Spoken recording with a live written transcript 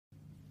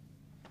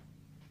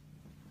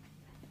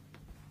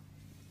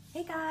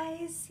Hey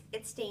guys,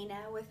 it's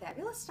Dana with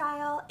Fabulous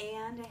Style,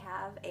 and I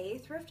have a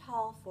thrift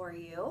haul for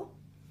you.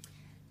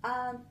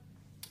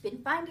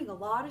 Been finding a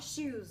lot of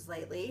shoes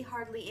lately,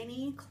 hardly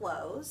any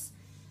clothes.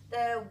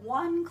 The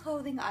one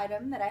clothing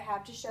item that I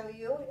have to show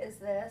you is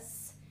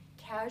this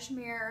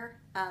cashmere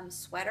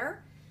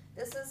sweater.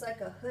 This is like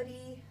a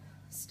hoodie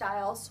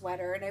style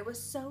sweater, and I was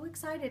so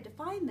excited to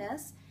find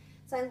this.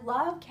 So I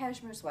love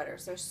cashmere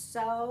sweaters. They're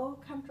so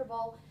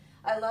comfortable.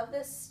 I love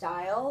this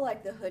style,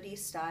 like the hoodie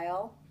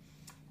style.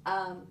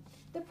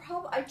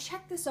 I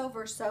checked this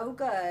over so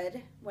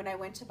good when I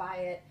went to buy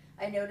it.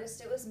 I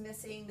noticed it was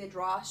missing the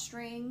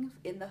drawstring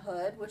in the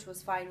hood, which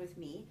was fine with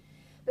me.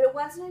 But it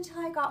wasn't until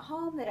I got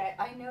home that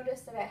I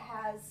noticed that it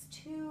has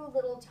two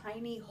little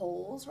tiny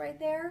holes right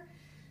there.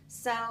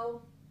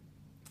 So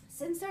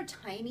since they're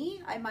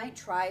tiny, I might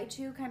try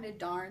to kind of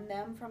darn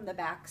them from the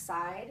back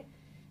side.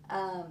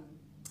 I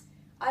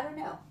don't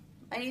know.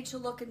 I need to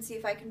look and see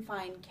if I can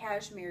find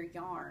cashmere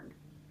yarn,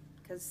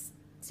 because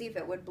see if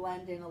it would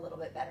blend in a little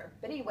bit better.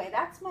 But anyway,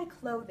 that's my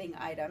clothing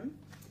item.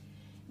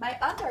 My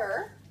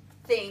other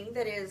thing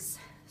that is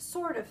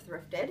sort of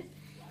thrifted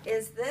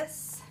is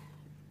this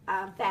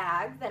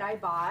bag that I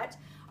bought.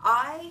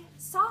 I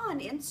saw on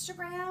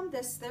Instagram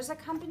there's a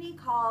company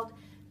called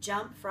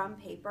Jump From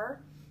Paper,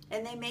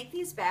 and they make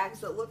these bags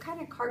that look kind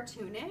of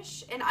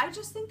cartoonish, and I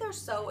just think they're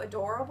so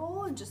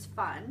adorable and just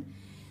fun.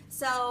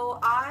 So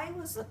I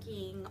was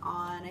looking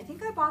on, I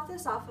think I bought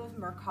this off of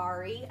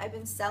Mercari. I've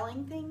been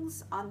selling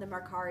things on the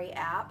Mercari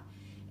app,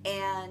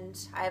 and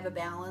I have a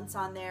balance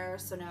on there,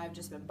 so now I've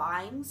just been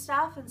buying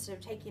stuff instead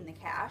of taking the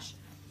cash.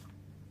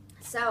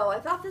 So I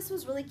thought this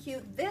was really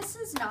cute. This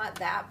is not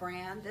that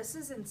brand. This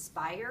is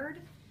inspired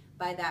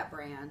by that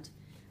brand.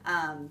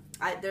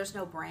 There's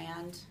no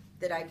brand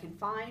that I can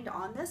find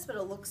on this, but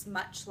it looks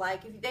much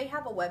like, if they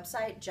have a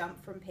website,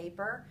 Jump From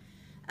Paper,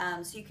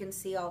 so you can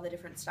see all the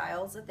different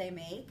styles that they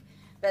make.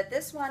 But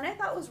this one I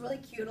thought was really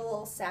cute, a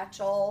little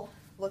satchel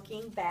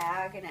looking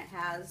bag, and it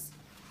has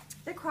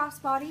the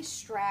crossbody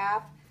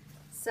strap.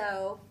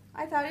 So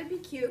I thought it'd be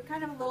cute,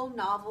 kind of a little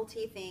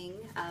novelty thing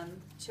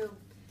to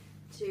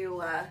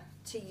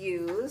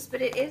use.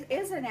 But it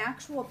is an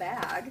actual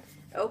bag.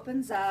 It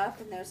opens up,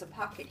 and there's a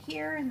pocket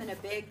here, and then a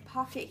big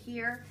pocket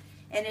here,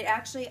 and it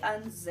actually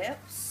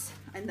unzips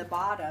in the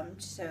bottom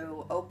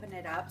to open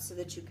it up so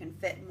that you can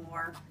fit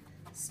more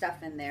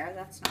stuff in there.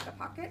 That's not a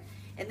pocket.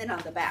 And then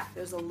on the back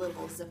there's a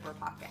little zipper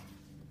pocket.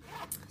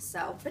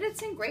 So, but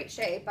it's in great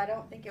shape. I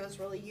don't think it was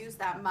really used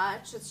that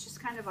much. It's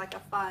just kind of like a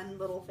fun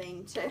little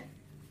thing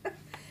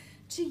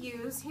to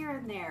use here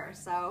and there.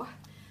 So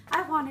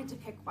I wanted to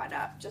pick one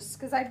up just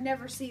because I've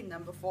never seen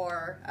them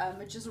before. I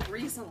just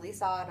recently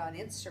saw it on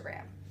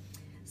Instagram.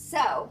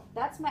 So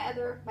that's my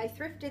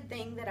thrifted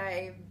thing that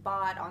I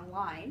bought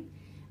online.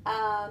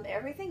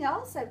 Everything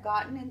else I've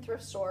gotten in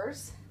thrift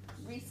stores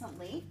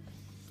recently.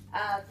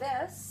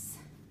 This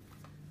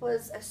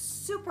was a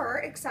super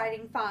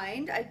exciting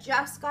find. I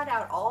just got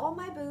out all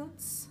my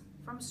boots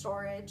from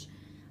storage.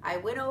 I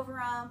went over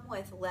them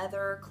with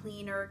leather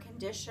cleaner,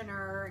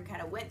 conditioner, and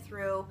kind of went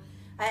through.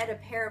 I had a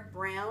pair of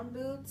brown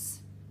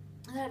boots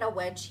that had a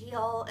wedge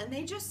heel, and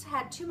they just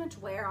had too much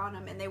wear on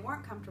them, and they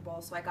weren't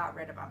comfortable, so I got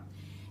rid of them.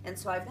 And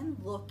so I've been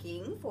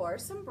looking for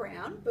some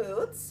brown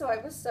boots, so I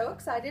was so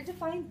excited to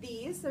find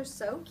these. They're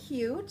so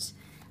cute.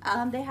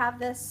 They have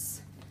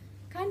this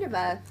kind of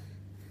a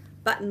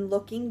button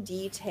looking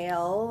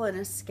detail and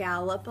a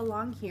scallop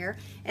along here,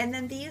 and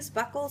then these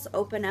buckles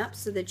open up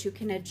so that you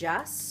can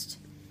adjust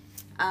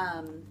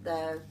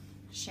the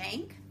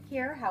shank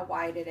here, how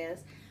wide it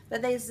is,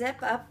 but they zip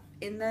up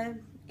in the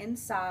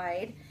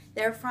inside.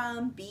 They're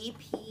from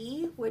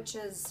BP, which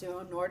is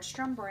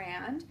Nordstrom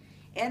brand,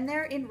 and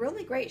they're in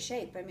really great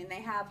shape. I mean,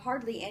 they have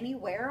hardly any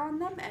wear on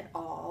them at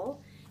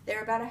all.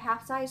 They're about a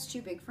half size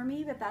too big for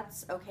me, but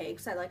that's okay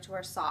because I like to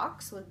wear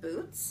socks with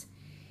boots.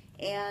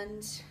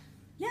 And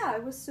yeah, I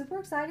was super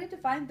excited to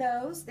find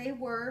those. They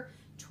were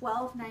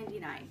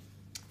 $12.99.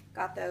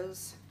 Got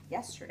those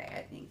yesterday,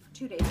 I think,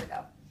 2 days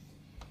ago.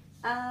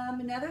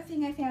 Another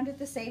thing I found at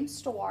the same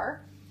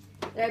store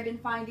that I've been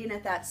finding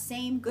at that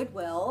same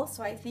Goodwill,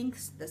 so I think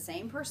the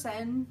same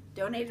person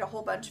donated a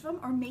whole bunch of them,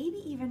 or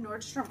maybe even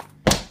Nordstrom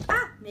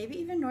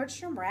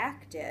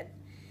Rack did.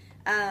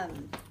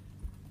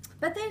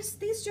 But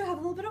these do have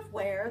a little bit of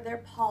wear.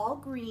 They're Paul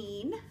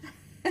Green.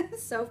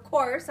 So of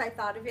course I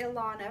thought of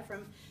Ilana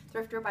from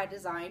Thrifter by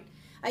Design.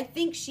 I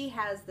think she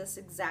has this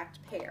exact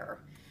pair.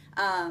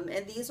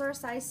 And these are a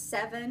size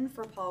 7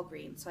 for Paul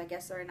Green. So I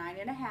guess they're a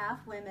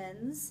 9.5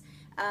 women's.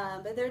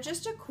 But they're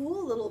just a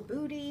cool little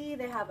booty.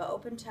 They have an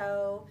open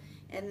toe,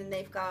 and then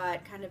they've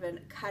got kind of a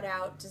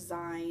cutout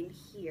design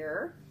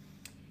here.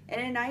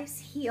 And a nice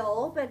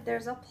heel, but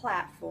there's a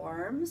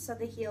platform, so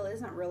the heel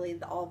isn't really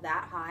all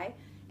that high.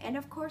 And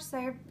of course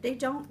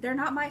they're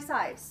not my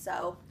size,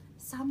 so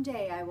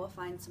someday I will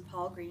find some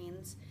Paul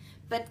Greens.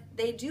 But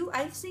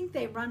I think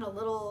they run a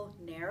little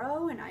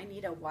narrow, and I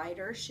need a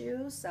wider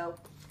shoe. So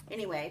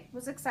anyway,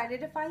 was excited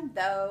to find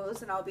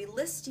those, and I'll be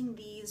listing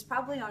these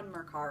probably on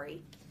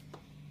Mercari.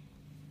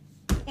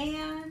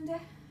 And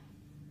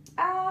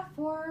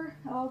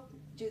I'll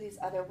do these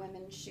other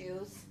women's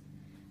shoes.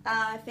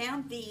 I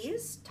found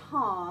these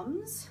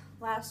Toms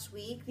last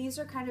week. These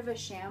are kind of a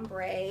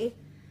chambray,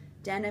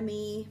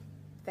 denim-y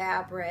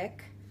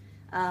fabric,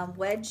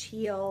 wedge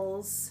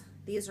heels.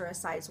 These are a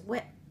size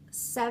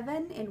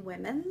 7 in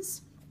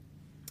women's,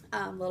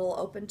 little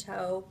open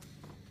toe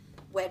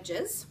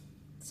wedges.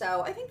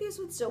 So I think these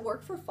would still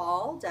work for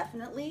fall,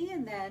 definitely,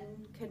 and then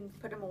can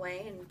put them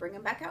away and bring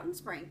them back out in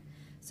spring.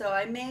 So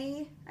I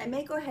may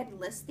go ahead and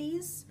list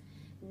these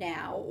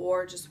now,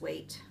 or just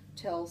wait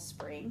till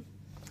spring.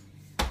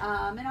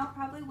 And I'll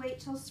probably wait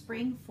till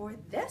spring for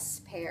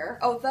this pair.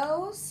 Oh,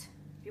 those,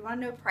 if you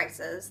want to know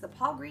prices, the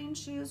Paul Green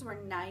shoes were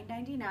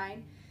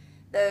 $9.99.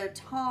 The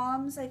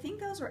Toms, I think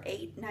those were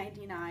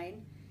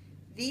 $8.99.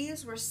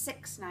 These were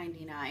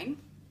 $6.99.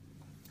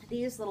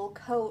 These little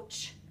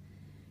Coach,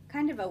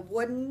 kind of a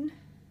wooden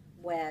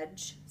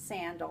wedge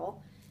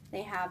sandal.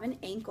 They have an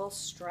ankle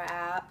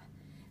strap.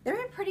 They're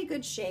in pretty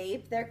good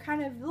shape. They're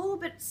kind of a little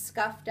bit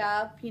scuffed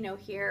up, you know,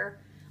 here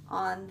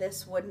on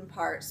this wooden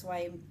part. So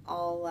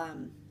I'll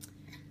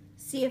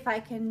see if I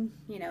can,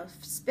 you know,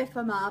 spiff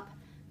them up.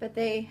 But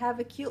they have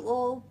a cute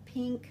little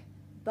pink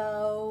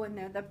bow, and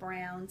they're the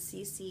brown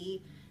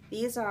CC.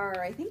 These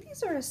are, I think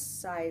these are a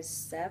size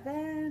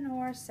 7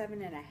 or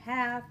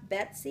 7.5.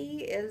 Betsy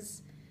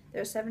is,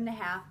 they're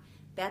 7.5.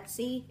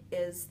 Betsy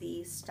is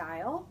the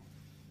style,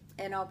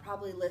 and I'll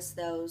probably list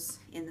those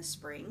in the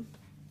spring.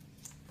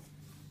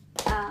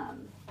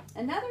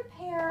 Another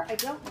pair, I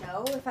don't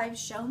know if I've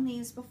shown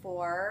these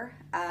before.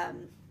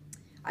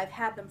 I've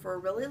had them for a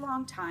really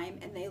long time,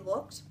 and they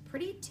looked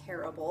pretty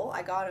terrible.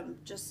 I got them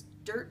just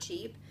dirt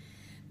cheap,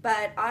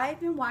 but I've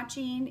been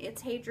watching,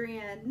 it's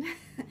Hadrian,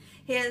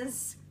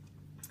 his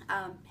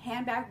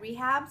handbag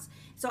rehabs.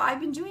 So I've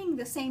been doing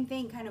the same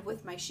thing kind of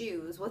with my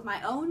shoes. With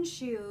my own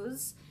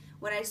shoes,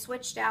 when I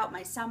switched out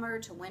my summer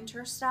to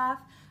winter stuff,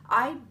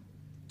 I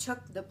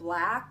took the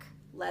black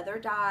leather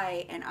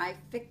dye and I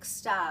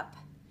fixed up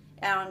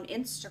on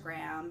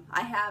Instagram.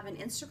 I have an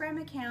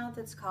Instagram account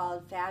that's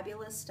called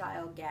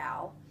fabulousstyle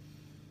gal,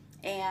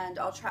 and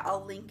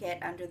I'll link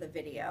it under the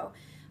video.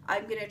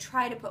 I'm gonna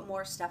try to put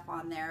more stuff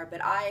on there,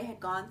 but I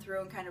had gone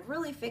through and kind of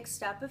really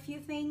fixed up a few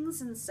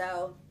things, and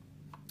so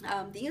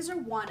these are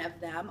one of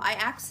them. I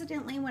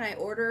accidentally, when I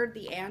ordered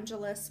the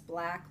Angelus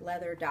black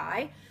leather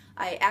dye,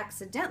 I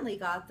accidentally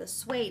got the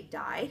suede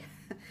dye.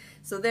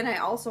 So then I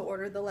also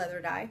ordered the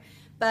leather dye.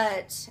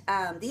 But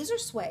these are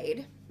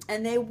suede,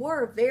 and they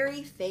were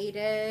very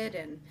faded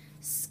and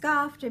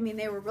scuffed. I mean,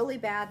 they were really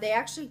bad. They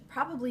actually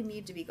probably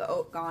need to be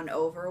gone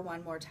over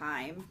one more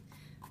time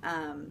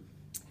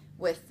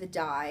with the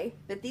dye.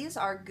 But these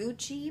are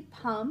Gucci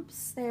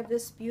pumps. They have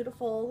this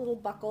beautiful little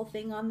buckle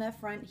thing on the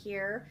front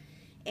here.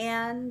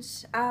 And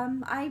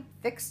I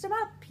fixed them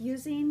up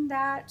using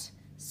that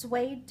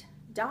suede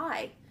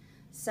dye.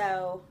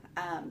 So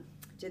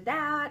did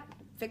that,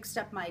 fixed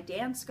up my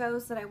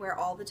Danskos that I wear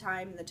all the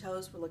time, and the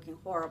toes were looking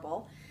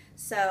horrible.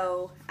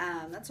 So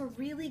that's a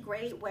really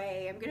great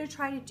way. I'm going to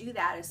try to do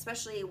that,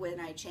 especially when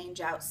I change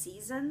out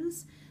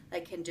seasons,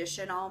 like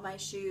condition all my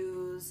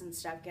shoes and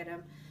stuff, get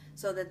them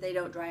so that they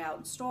don't dry out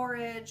in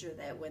storage, or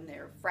that when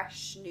they're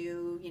fresh,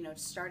 new, you know,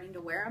 starting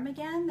to wear them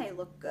again, they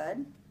look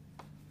good.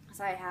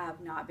 So I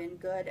have not been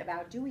good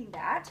about doing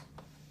that.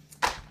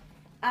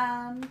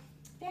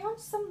 Found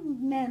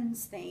some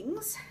men's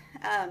things.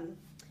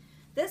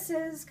 This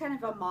is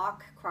kind of a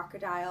mock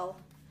crocodile,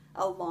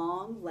 a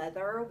long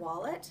leather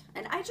wallet,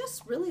 and I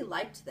just really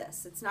liked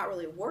this. It's not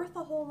really worth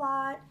a whole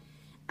lot.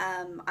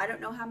 I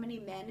don't know how many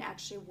men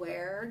actually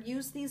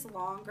use these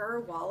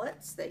longer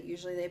wallets that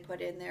usually they put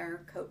in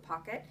their coat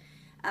pocket.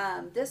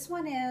 This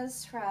one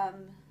is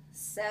from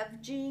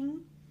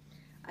Sevjing.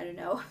 I don't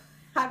know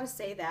how to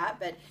say that,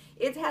 but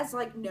it has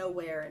like no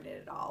wear in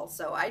it at all.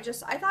 So I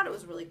thought it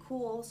was really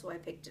cool, so I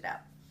picked it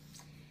up.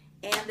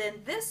 And then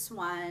this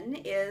one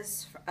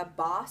is a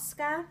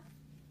Bosca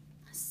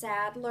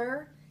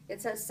Sadler.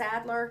 It says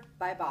Sadler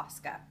by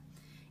Bosca,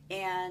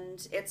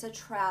 and it's a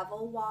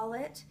travel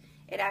wallet.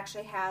 It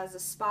actually has a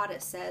spot,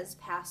 it says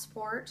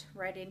passport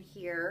right in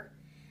here.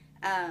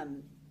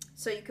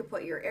 So you could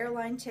put your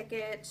airline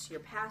tickets, your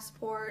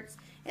passports,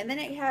 and then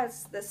it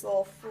has this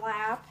little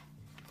flap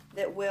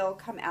that will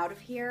come out of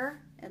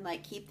here and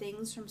like keep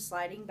things from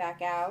sliding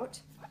back out.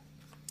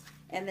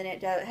 And then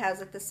it has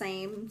it the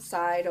same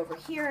side over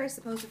here. I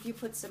suppose if you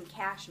put some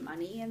cash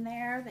money in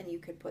there, then you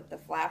could put the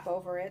flap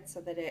over it so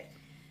that it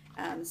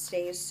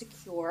stays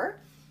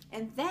secure.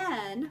 And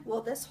then,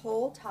 well, this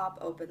whole top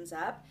opens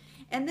up,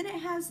 and then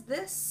it has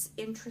this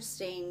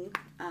interesting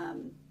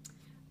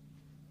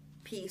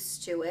piece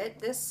to it.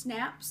 This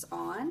snaps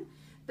on,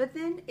 but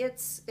then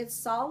it's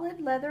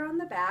solid leather on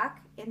the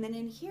back, and then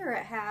in here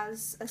it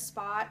has a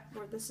spot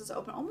where this is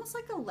open, almost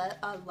like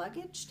a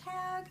luggage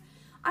tag.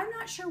 I'm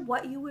not sure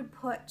what you would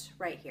put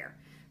right here.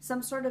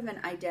 Some sort of an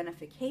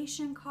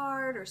identification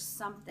card or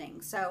something.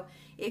 So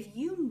if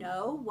you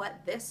know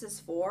what this is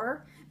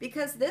for,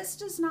 because this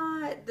does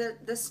not,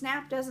 the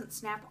snap doesn't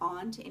snap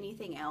on to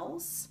anything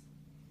else.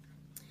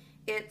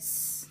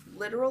 it's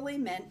literally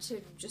meant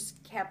to just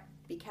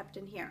be kept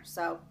in here.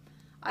 So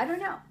I don't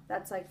know.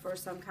 That's like for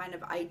some kind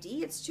of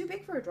ID. It's too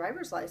big for a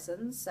driver's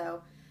license,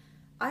 so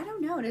I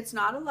don't know. And it's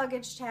not a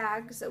luggage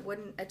tag, so it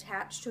wouldn't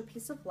attach to a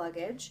piece of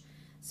luggage.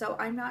 So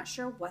I'm not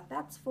sure what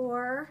that's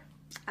for.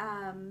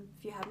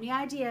 If you have any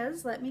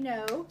ideas, let me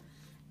know.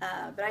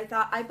 But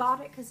I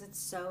bought it because it's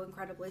so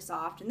incredibly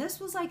soft. And this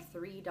was like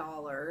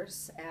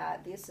 $3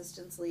 at the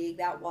Assistance League.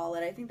 That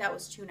wallet, I think that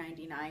was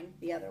 $2.99,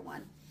 the other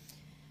one.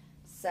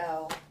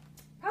 So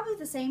probably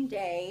the same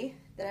day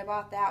that I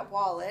bought that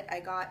wallet, I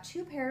got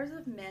 2 pairs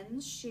of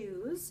men's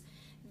shoes.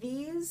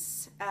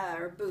 These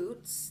are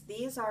boots.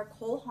 These are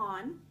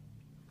HAAN.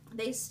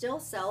 They still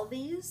sell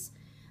these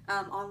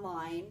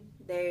online.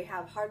 They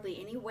have hardly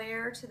any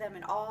wear to them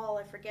at all.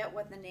 I forget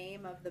what the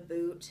name of the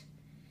boot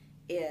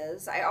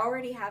is. I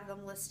already have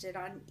them listed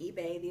on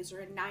eBay. These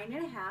are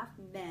 9.5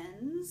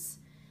 men's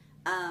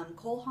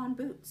HAAN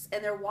boots,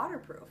 and they're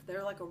waterproof.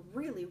 They're like a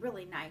really,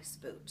 really nice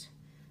boot.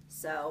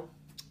 So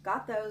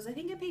got those. I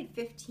think I paid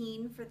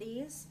 $15 for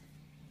these.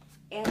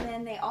 And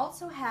then they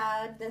also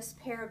had this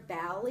pair of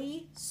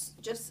Bally,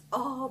 just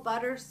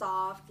butter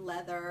soft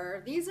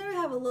leather. These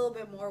have a little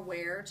bit more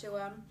wear to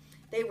them.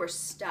 They were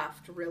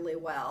stuffed really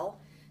well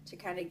to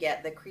kind of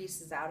get the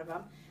creases out of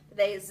them.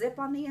 They zip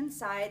on the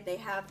inside. They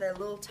have the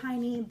little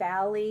tiny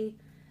Bally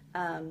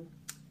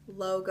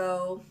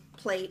logo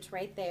plate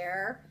right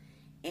there.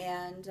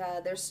 And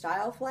they're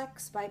Style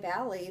Flex by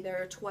Bally.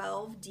 They're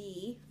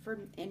 12D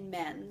in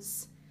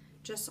men's.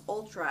 Just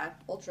ultra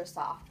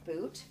soft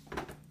boot.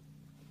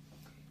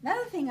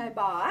 Another thing I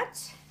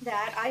bought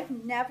that I've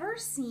never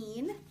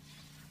seen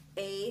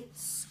a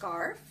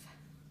scarf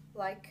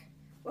like,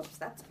 whoops,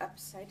 that's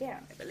upside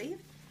down, I believe.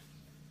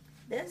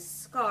 This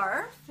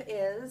scarf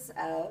is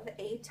of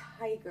a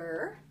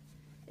tiger.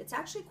 It's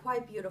actually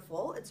quite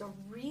beautiful. It's a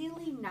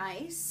really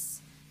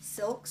nice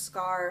silk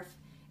scarf.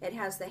 It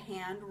has the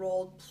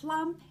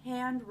plump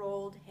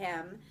hand-rolled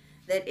hem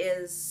that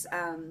is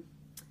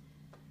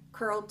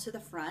curled to the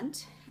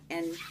front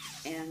and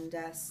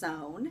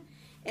sewn.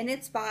 And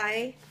it's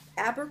by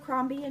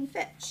Abercrombie &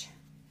 Fitch.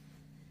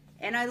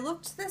 And I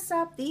looked this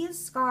up. These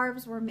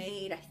scarves were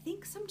made, I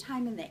think,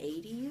 sometime in the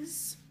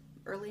 80s,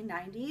 early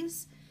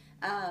 90s.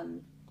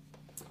 And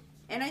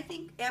I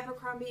think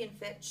Abercrombie &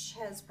 Fitch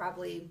has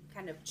probably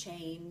kind of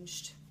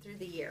changed through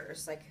the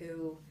years, like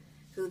who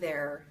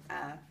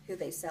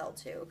they sell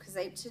to. Because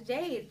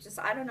today,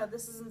 I don't know,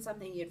 this isn't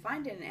something you'd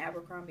find in an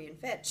Abercrombie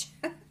 & Fitch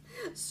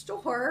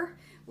store.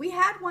 We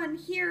had one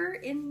here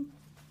in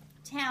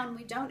town.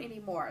 We don't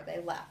anymore.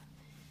 They left.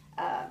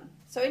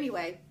 So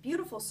anyway,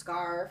 beautiful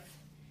scarf.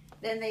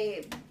 Then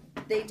they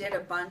did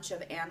a bunch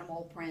of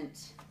animal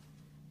print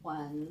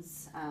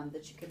ones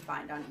that you can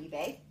find on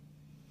eBay.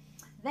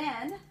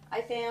 Then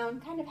I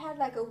had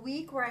like a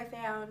week where I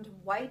found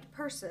white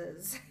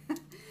purses.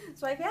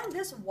 So I found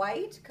this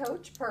white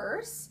Coach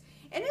purse,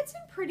 and it's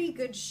in pretty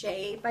good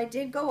shape. I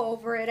did go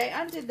over it.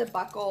 I undid the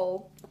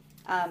buckle.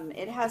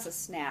 It has a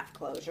snap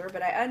closure,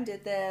 but I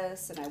undid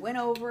this and I went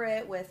over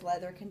it with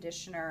leather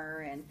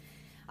conditioner, and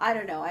I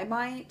don't know, I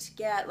might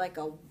get like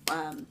a,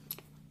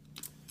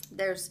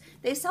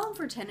 they sell them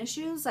for tennis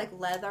shoes, like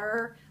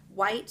leather,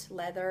 white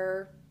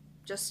leather,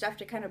 just stuff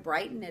to kind of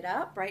brighten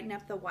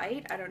up the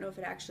white. I don't know if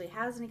it actually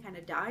has any kind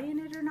of dye in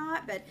it or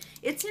not, but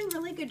it's in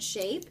really good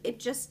shape. It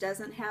just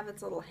doesn't have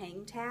its little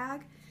hang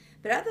tag.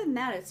 But other than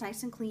that, it's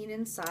nice and clean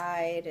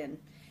inside, and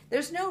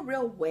there's no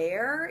real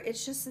wear.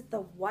 It's just that the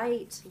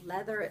white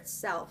leather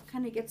itself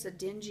kind of gets a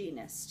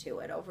dinginess to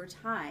it over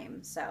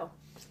time. So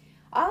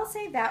I'll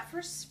save that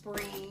for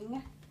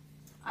spring.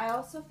 I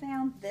also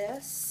found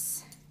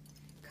this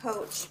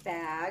Coach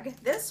bag.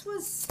 This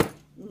was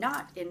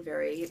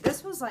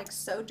this was like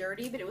so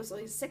dirty, but it was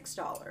only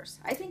 $6.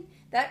 I think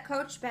that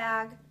Coach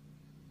bag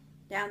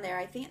down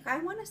there, I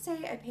want to say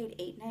I paid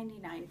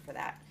 $8.99 for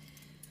that.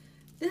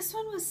 This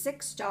one was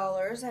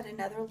 $6 at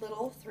another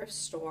little thrift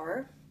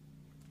store.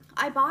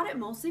 I bought it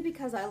mostly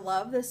because I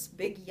love this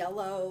big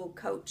yellow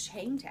Coach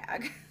hang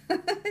tag.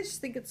 I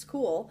just think it's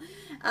cool.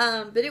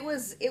 But it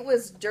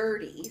was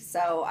dirty,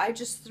 so I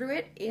just threw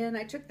it in.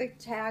 I took the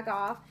tag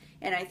off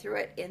and I threw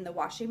it in the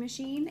washing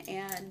machine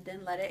and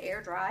then let it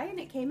air dry, and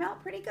it came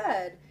out pretty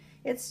good.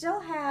 It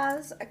still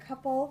has a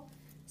couple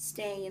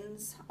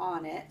stains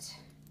on it.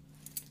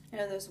 I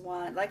know there's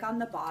one, like on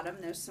the bottom,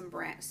 there's some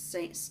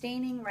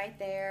staining right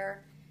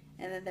there,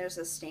 and then there's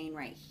a stain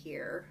right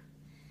here.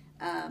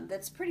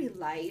 That's pretty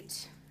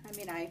light. I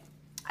mean,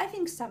 I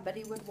think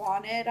somebody would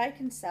want it. I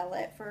can sell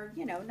it for,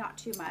 you know, not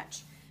too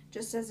much,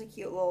 just as a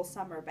cute little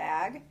summer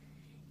bag.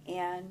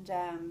 And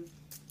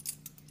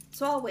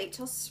so I'll wait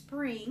till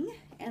spring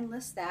and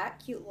list that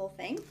cute little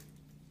thing.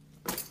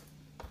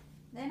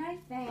 Then I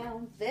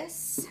found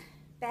this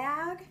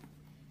bag.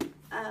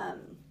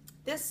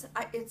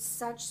 It's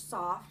such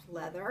soft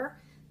leather,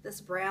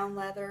 this brown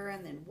leather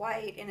and then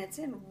white, and it's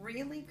in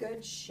really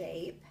good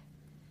shape.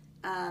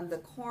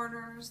 The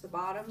corners, the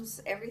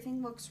bottoms,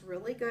 everything looks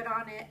really good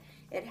on it.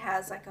 It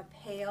has like a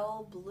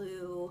pale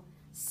blue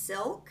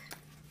silk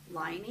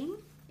lining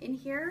in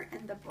here,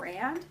 and the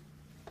brand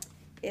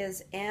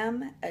is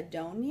M.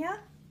 Adonia.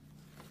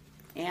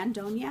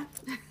 Andonia.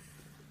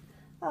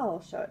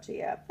 I'll show it to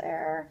you up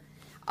there.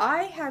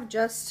 I have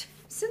just,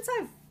 since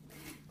I've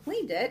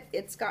cleaned it,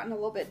 it's gotten a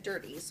little bit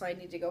dirty, so I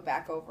need to go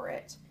back over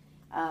it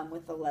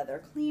with the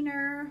leather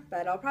cleaner.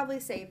 But I'll probably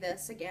save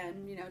this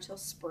again, you know, till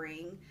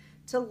spring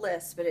to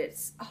list. But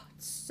it's, oh,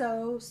 it's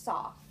so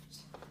soft.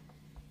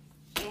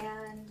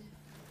 And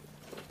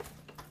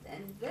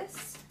then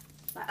this,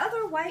 my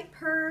other white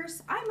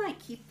purse, I might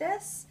keep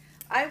this.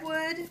 I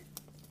would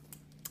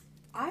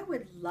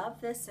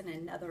love this in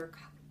another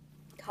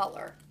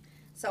color.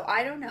 So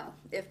I don't know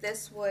if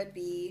this would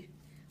be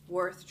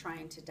worth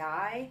trying to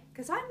dye,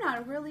 because I'm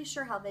not really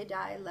sure how they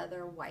dye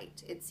leather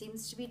white. It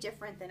seems to be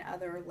different than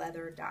other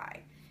leather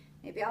dye.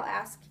 Maybe I'll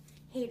ask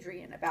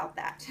Hadrian about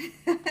that.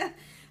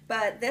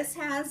 But this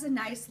has a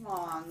nice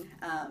long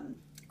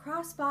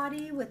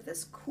crossbody with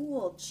this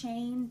cool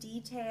chain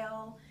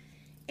detail,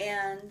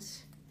 and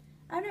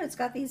I don't know, it's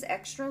got these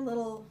extra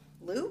little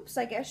loops.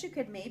 I guess you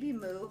could maybe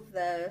move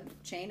the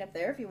chain up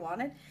there if you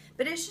wanted,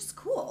 but it's just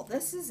cool.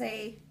 This is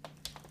a,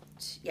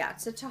 yeah,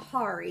 it's a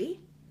Tahari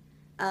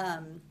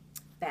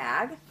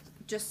bag,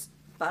 just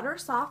butter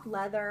soft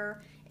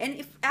leather, and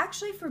if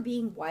actually for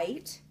being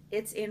white,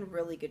 it's in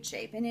really good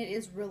shape and it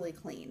is really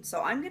clean.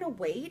 So I'm gonna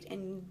wait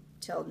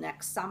until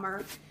next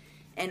summer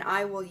and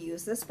I will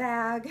use this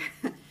bag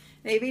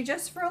maybe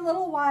just for a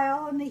little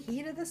while in the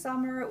heat of the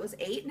summer. It was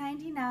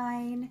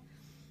 $8.99,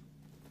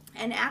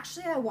 and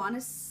actually I want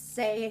to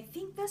say I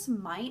think this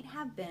might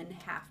have been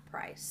half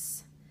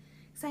price,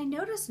 because I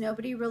noticed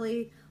nobody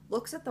really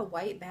looks at the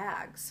white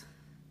bags.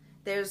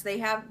 They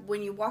have,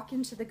 when you walk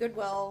into the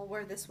Goodwill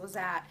where this was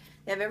at,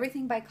 they have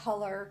everything by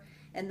color,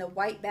 and the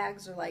white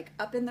bags are like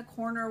up in the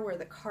corner where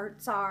the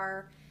carts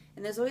are,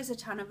 and there's always a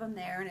ton of them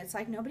there, and it's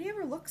like nobody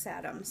ever looks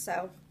at them.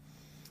 So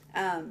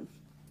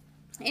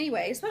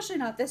anyway, especially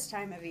not this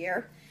time of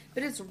year,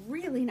 but it's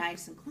really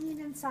nice and clean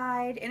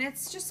inside, and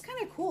it's just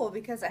kind of cool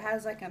because it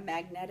has like a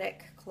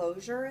magnetic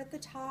closure at the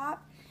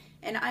top,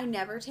 and I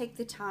never take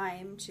the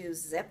time to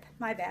zip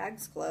my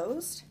bags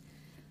closed.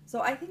 So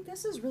I think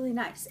this is really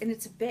nice, and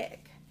it's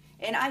big,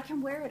 and I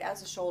can wear it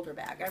as a shoulder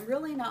bag. I'm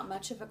really not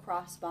much of a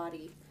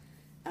crossbody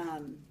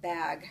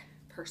bag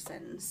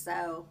person,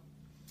 so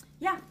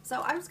yeah,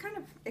 so I was kind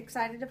of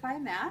excited to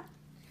find that.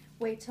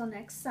 Wait till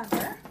next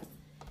summer.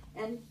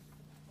 And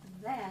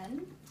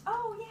then,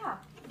 oh yeah,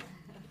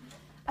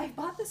 I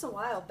bought this a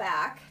while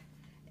back,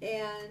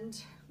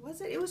 and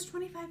it was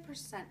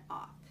 25%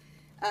 off.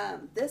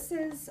 This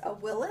is a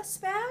Willis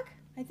bag.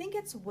 I think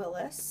it's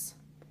Willis,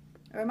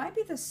 or it might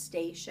be the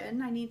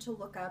station. I need to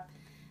look up.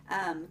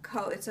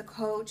 It's a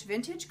Coach,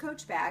 vintage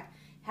Coach bag,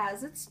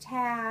 has its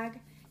tag,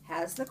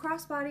 has the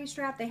crossbody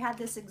strap. They had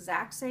this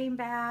exact same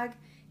bag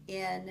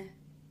in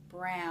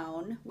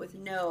brown with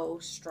no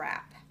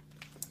strap.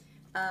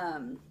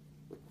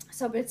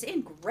 But it's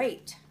in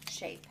great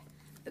shape.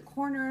 The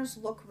corners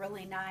look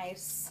really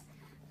nice.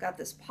 Got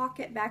this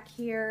pocket back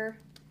here.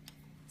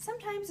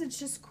 Sometimes it's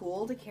just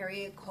cool to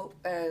carry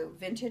a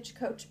vintage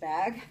Coach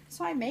bag,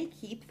 so I may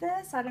keep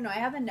this. I don't know. I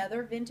have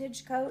another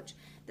vintage Coach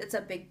that's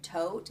a big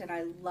tote, and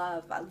I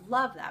love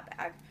that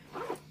bag.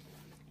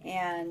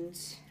 And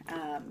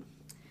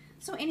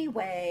so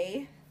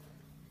anyway,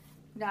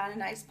 got a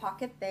nice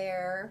pocket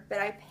there, but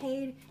I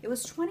paid, it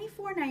was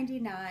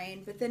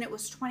 $24.99, but then it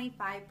was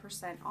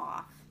 25%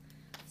 off.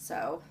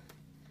 So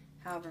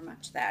however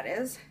much that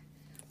is,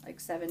 like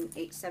 $17,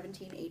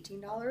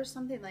 $18,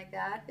 something like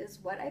that is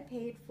what I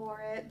paid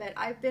for it. But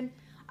I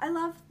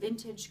love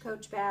vintage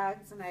Coach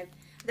bags, and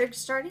they're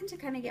starting to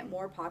kind of get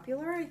more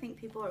popular. I think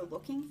people are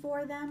looking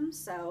for them,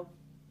 so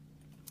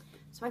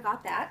I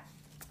got that.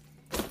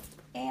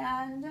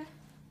 And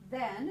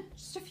then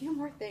just a few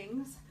more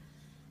things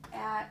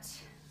at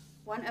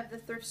one of the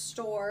thrift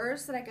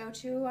stores that I go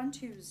to on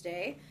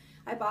Tuesday.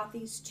 I bought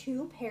these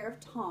 2 pair of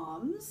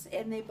Toms,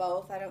 and they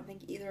both, I don't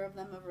think either of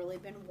them have really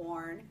been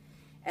worn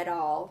at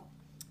all.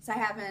 So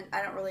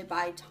I don't really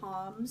buy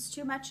Toms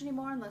too much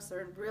anymore unless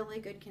they're in really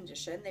good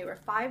condition. They were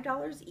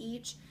 $5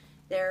 each.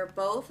 They're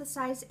both a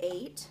size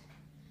 8,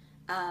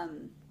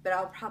 but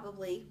I'll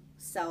probably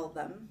sell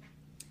them.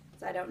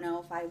 So I don't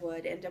know if I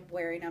would end up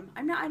wearing them.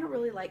 I don't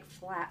really like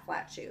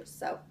flat shoes,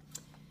 so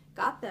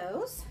got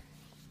those.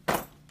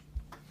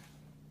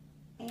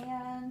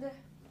 And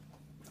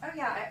oh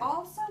yeah, I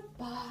also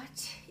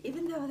bought,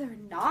 even though they're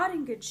not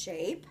in good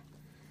shape,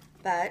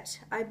 but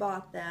I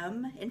bought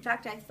them. In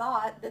fact, I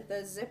thought that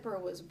the zipper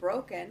was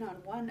broken on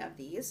one of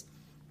these.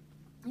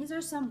 These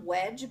are some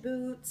wedge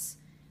boots,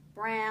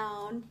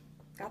 brown,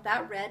 got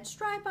that red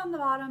stripe on the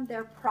bottom.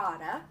 They're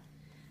Prada.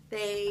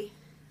 They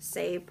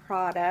say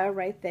Prada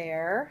right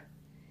there.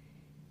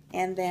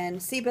 And then,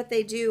 see, but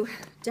they do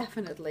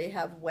definitely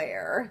have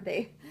wear.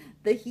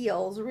 The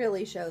heels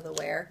really show the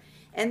wear.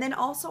 And then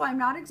also, I'm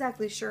not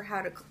exactly sure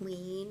how to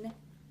clean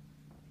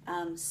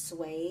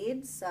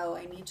suede, so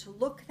I need to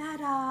look that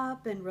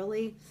up and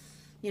really,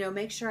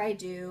 make sure I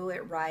do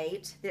it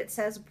right. It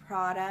says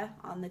Prada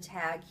on the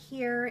tag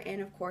here,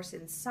 and of course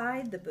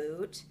inside the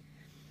boot.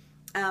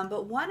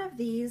 But one of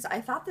these,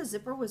 I thought the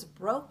zipper was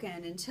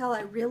broken until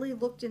I really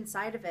looked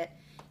inside of it,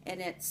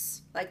 and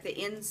it's like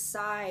the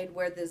inside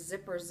where the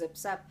zipper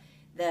zips up,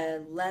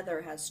 the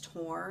leather has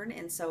torn,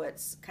 and so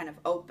it's kind of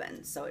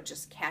open, so it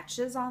just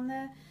catches on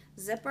the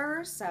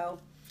zipper. So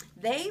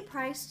they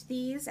priced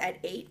these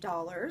at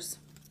 $8,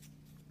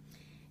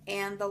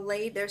 and the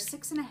lady, they're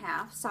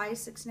 6.5,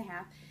 size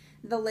 6.5.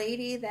 The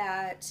lady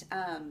that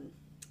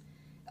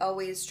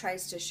always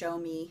tries to show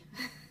me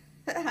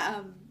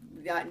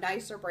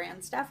nicer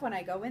brand stuff when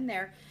I go in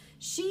there,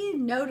 she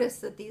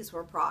noticed that these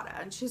were Prada,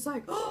 and she's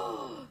like,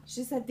 oh,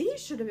 she said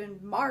these should have been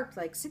marked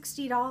like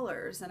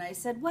 $60. And I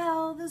said,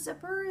 well, the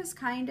zipper is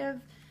kind of,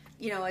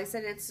 you know, I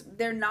said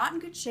they're not in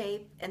good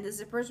shape, and the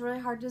zipper is really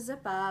hard to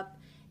zip up,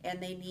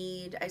 and they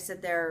need, I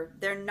said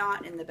they're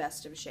not in the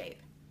best of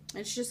shape.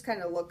 And she just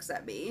kind of looks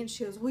at me and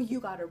she goes, well, you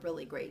got a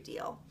really great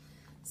deal.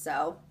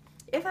 So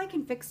if I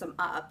can fix them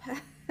up,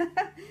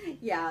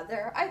 yeah,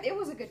 it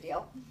was a good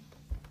deal.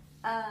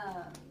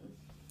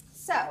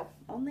 So,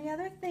 only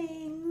other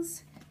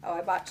things. Oh,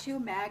 I bought 2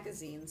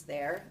 magazines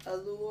there.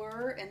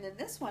 Allure, and then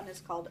this one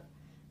is called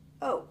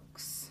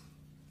Oaks.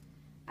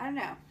 I don't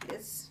know.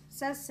 It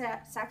says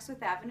Saks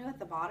Fifth Avenue at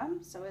the bottom,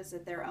 so is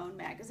it their own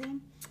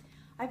magazine?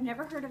 I've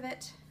never heard of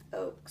it.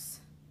 Oaks.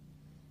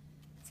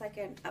 It's like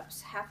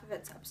half of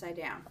it's upside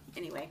down.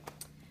 Anyway,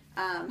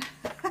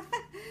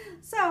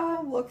 so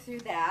I'll look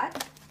through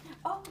that.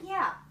 Oh,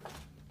 yeah.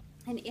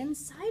 And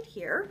inside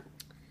here,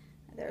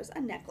 there's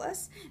a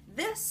necklace.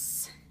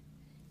 This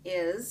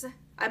is,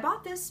 I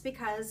bought this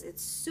because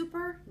it's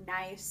super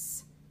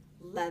nice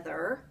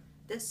leather,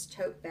 this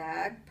tote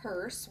bag,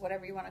 purse,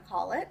 whatever you want to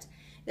call it.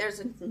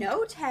 There's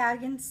no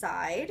tag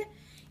inside,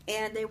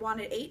 and they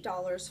wanted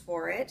 $8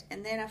 for it.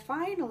 And then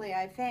finally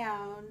I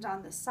found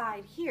on the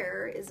side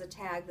here is a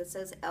tag that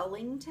says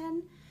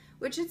Ellington,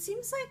 which it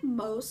seems like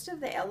most of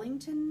the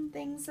Ellington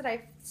things that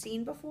I've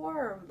seen before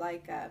are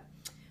like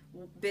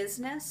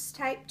business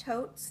type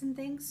totes and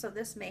things. So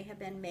this may have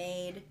been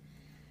made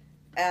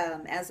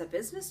as a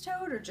business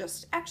tote, or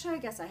just, actually I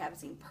guess I have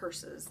seen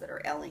purses that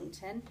are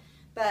Ellington,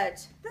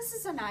 but this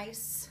is a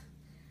nice,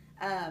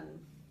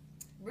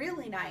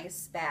 really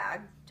nice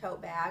bag,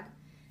 tote bag,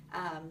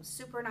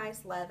 super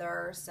nice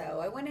leather. So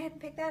I went ahead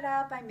and picked that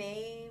up. I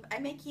may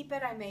keep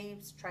it, I may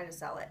try to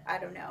sell it, I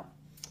don't know.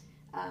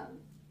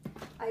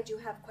 I do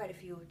have quite a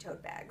few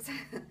tote bags.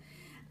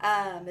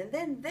 And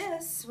then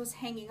this was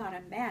hanging on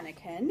a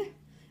mannequin.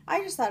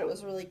 I just thought it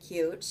was really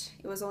cute.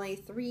 It was only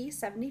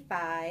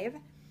 $3.75.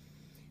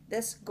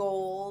 This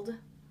gold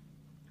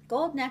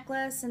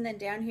necklace, and then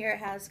down here it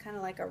has kind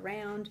of like a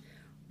round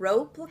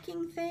rope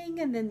looking thing,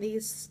 and then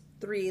these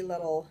 3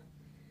 little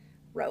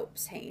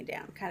ropes hanging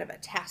down, kind of a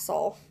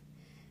tassel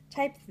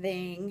type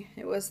thing.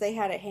 They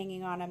had it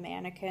hanging on a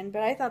mannequin,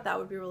 but I thought that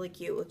would be really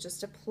cute with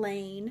just a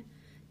plain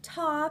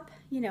top,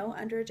 you know,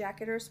 under a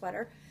jacket or a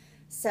sweater.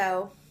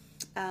 So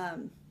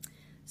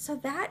so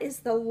that is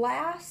the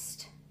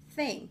last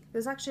thing.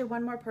 There's actually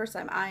one more purse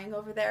I'm eyeing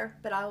over there,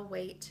 but I'll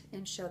wait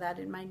and show that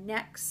in my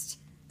next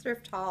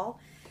thrift haul.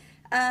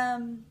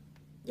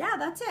 Yeah,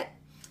 that's it.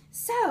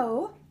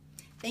 So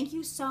thank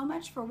you so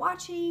much for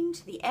watching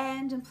to the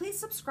end, and please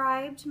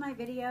subscribe to my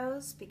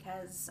videos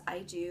because I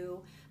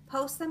do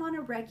post them on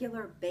a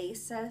regular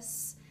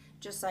basis,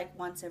 just like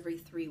once every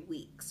 3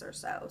 weeks or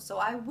so. So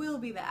I will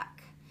be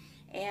back.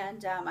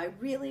 And I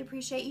really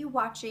appreciate you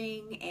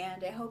watching,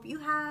 and I hope you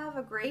have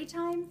a great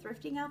time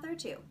thrifting out there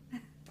too.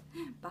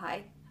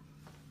 Bye.